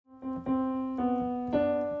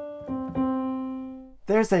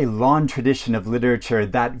There's a long tradition of literature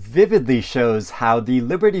that vividly shows how the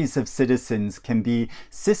liberties of citizens can be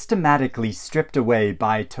systematically stripped away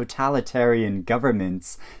by totalitarian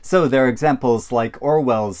governments. So there are examples like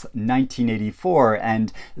Orwell's 1984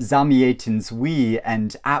 and Zamyatin's We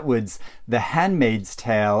and Atwood's The Handmaid's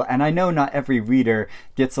Tale. And I know not every reader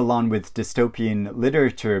gets along with dystopian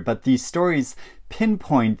literature, but these stories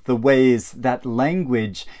pinpoint the ways that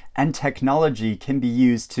language and technology can be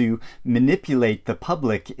used to manipulate the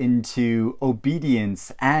public into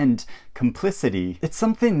obedience and complicity. It's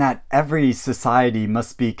something that every society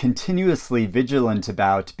must be continuously vigilant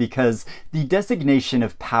about, because the designation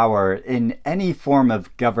of power in any form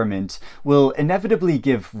of government will inevitably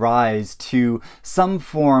give rise to some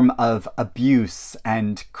form of abuse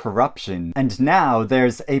and corruption. And now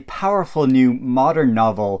there's a powerful new modern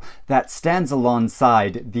novel that stands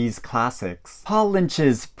alongside these classics. Paul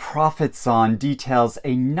Lynch's Prophet Song details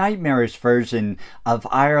a nightmarish version of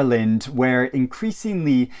Ireland where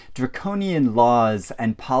increasingly draconian laws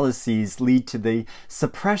and policies lead to the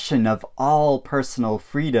suppression of all personal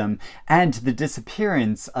freedom and the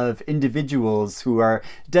disappearance of individuals who are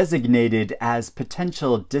designated as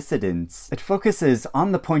potential dissidents. It focuses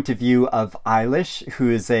on the point of view of Eilish, who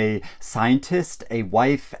is a scientist, a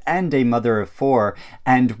wife, and a mother of four,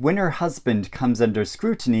 and when her husband comes under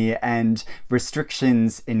scrutiny and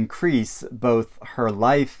restrictions increase, both her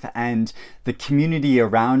life and the community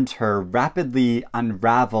around her rapidly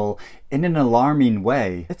unravel in an alarming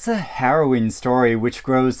way. It's a harrowing story which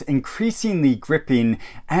grows increasingly gripping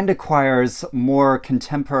and acquires more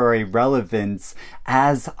contemporary relevance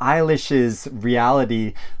as Eilish's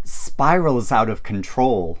reality spirals out of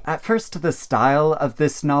control. At first, the style of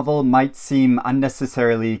this novel might seem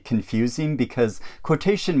unnecessarily confusing because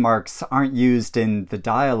quotation marks aren't used in the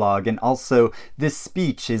dialogue, and also this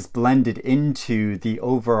speech is blended into the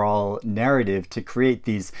overall narrative to create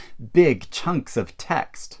these big chunks of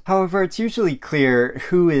text. However, it's usually clear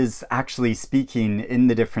who is actually speaking in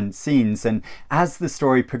the different scenes, and as the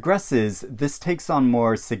story progresses, this takes on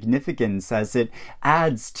more significance as it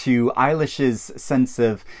adds to Eilish's sense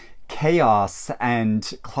of chaos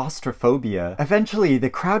and claustrophobia. Eventually, the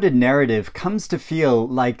crowded narrative comes to feel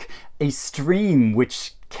like a stream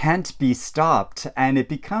which can't be stopped, and it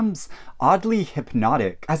becomes oddly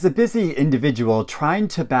hypnotic. As a busy individual trying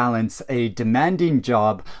to balance a demanding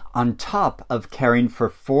job on top of caring for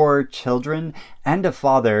 4 children and a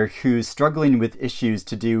father who's struggling with issues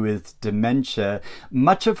to do with dementia,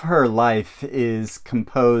 much of her life is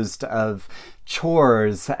composed of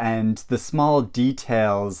chores and the small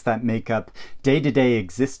details that make up day-to-day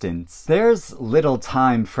existence. There's little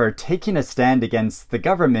time for taking a stand against the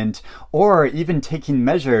government or even taking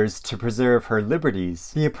measures to preserve her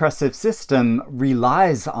liberties. The oppressive system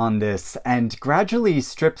relies on this and gradually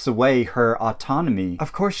strips away her autonomy.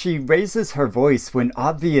 Of course, she raises her voice when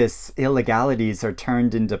obvious illegalities are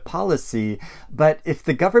turned into policy, but if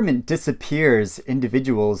the government disappears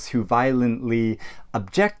individuals who violently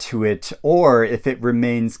object to it, or if it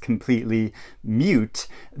remains completely mute,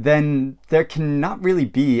 then there can not really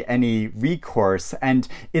be any recourse. And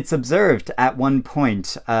it's observed at one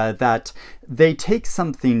point that they take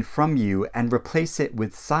something from you and replace it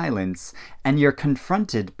with silence, and you're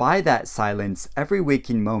confronted by that silence every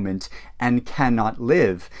waking moment and cannot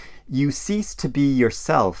live. You cease to be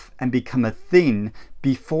yourself and become a thing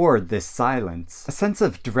before this silence. A sense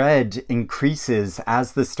of dread increases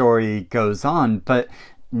as the story goes on, but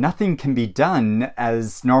nothing can be done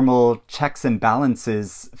as normal checks and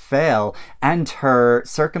balances fail and her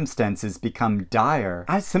circumstances become dire.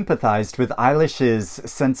 I sympathized with Eilish's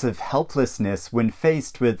sense of helplessness when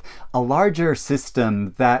faced with a larger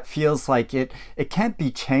system that feels like it can't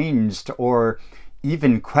be changed or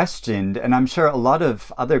even questioned, and I'm sure a lot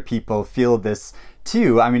of other people feel this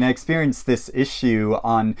too. I mean, I experienced this issue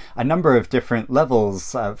on a number of different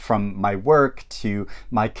levels, from my work to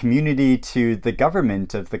my community to the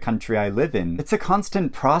government of the country I live in. It's a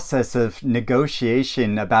constant process of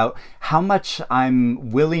negotiation about how much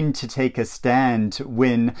I'm willing to take a stand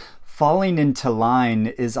when falling into line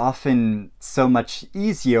is often so much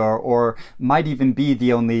easier, or might even be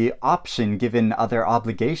the only option given other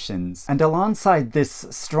obligations. And alongside this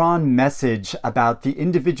strong message about the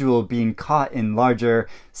individual being caught in larger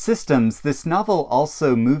systems, this novel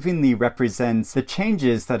also movingly represents the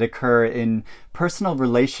changes that occur in personal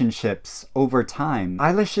relationships over time.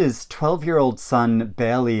 Eilish's 12-year-old son,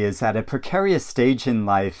 Bailey, is at a precarious stage in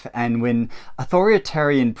life, and when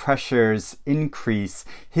authoritarian pressures increase,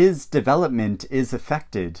 his development is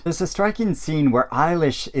affected. There's a striking scene where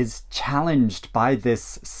Eilish is challenged by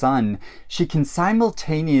this son. She can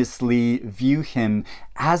simultaneously view him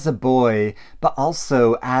as a boy, but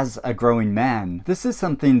also as a growing man. This is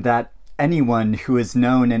something that anyone who has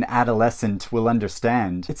known an adolescent will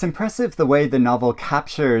understand. It's impressive the way the novel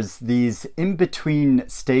captures these in-between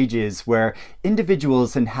stages where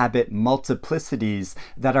individuals inhabit multiplicities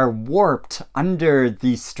that are warped under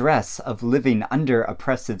the stress of living under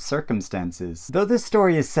oppressive circumstances. Though this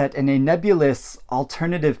story is set in a nebulous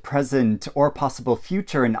alternative present or possible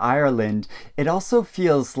future in Ireland, it also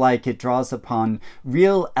feels like it draws upon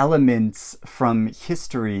real elements from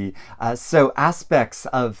history. So aspects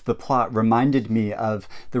of the plot reminded me of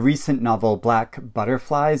the recent novel Black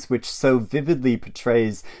Butterflies, which so vividly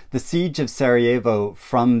portrays the siege of Sarajevo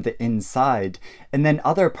from the inside. And then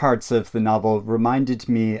other parts of the novel reminded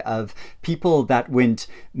me of people that went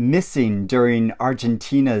missing during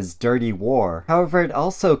Argentina's dirty war. However, it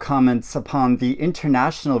also comments upon the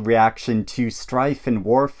international reaction to strife and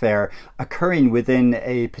warfare occurring within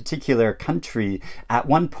a particular country. At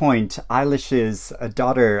one point, Eilish's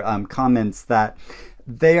daughter comments that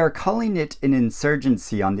they are calling it an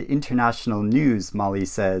insurgency on the international news, Molly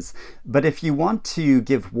says, but if you want to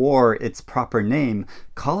give war its proper name,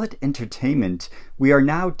 call it entertainment. We are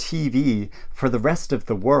now TV for the rest of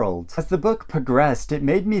the world. As the book progressed, it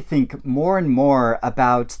made me think more and more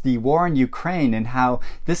about the war in Ukraine and how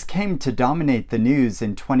this came to dominate the news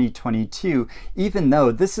in 2022, even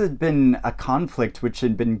though this had been a conflict which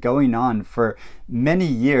had been going on for many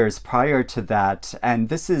years prior to that. And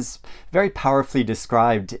this is very powerfully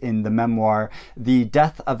described in the memoir, The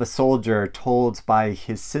Death of a Soldier Told by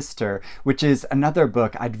His Sister, which is another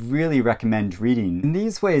book I'd really recommend reading. In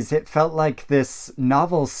these ways, it felt like this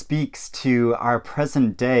novel speaks to our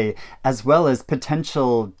present day as well as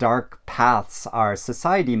potential dark paths our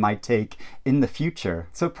society might take in the future.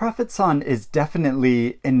 So Prophet Son is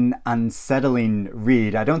definitely an unsettling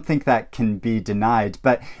read. I don't think that can be denied,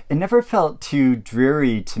 but it never felt too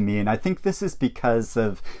dreary to me, and I think this is because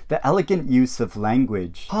of the elegant use of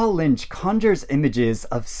language. Paul Lynch conjures images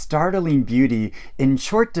of startling beauty in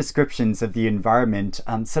short descriptions of the environment,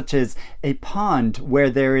 such as a pond where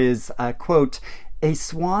there is, quote, a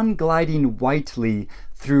swan gliding whitely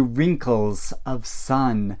through wrinkles of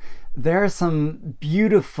sun. There are some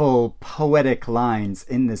beautiful poetic lines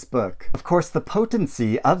in this book. Of course, the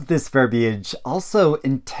potency of this verbiage also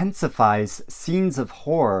intensifies scenes of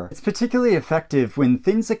horror. It's particularly effective when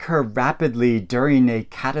things occur rapidly during a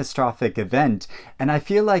catastrophic event, and I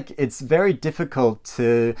feel like it's very difficult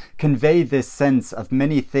to convey this sense of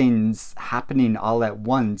many things happening all at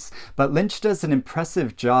once, but Lynch does an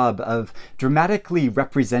impressive job of dramatically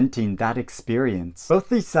representing that experience. Both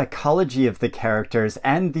the psychology of the characters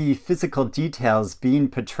and the physical details being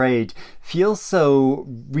portrayed feel so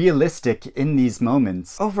realistic in these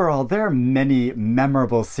moments. Overall, there are many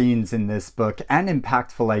memorable scenes in this book and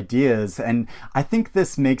impactful ideas, and I think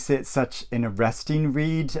this makes it such an arresting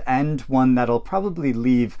read and one that'll probably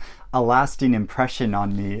leave a lasting impression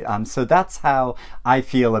on me. So that's how I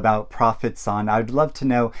feel about Prophet Son. I'd love to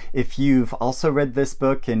know if you've also read this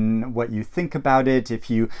book and what you think about it. If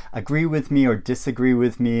you agree with me or disagree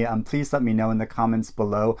with me, please let me know in the comments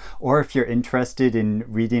below, or if you're interested in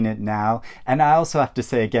reading it now. And I also have to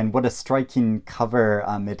say again, what a striking cover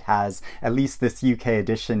it has, at least this UK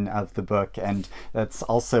edition of the book, and that's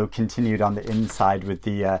also continued on the inside with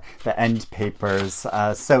the end papers.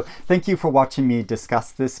 So thank you for watching me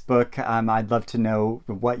discuss this book. I'd love to know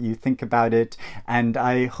what you think about it, and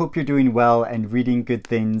I hope you're doing well and reading good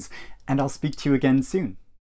things, and I'll speak to you again soon.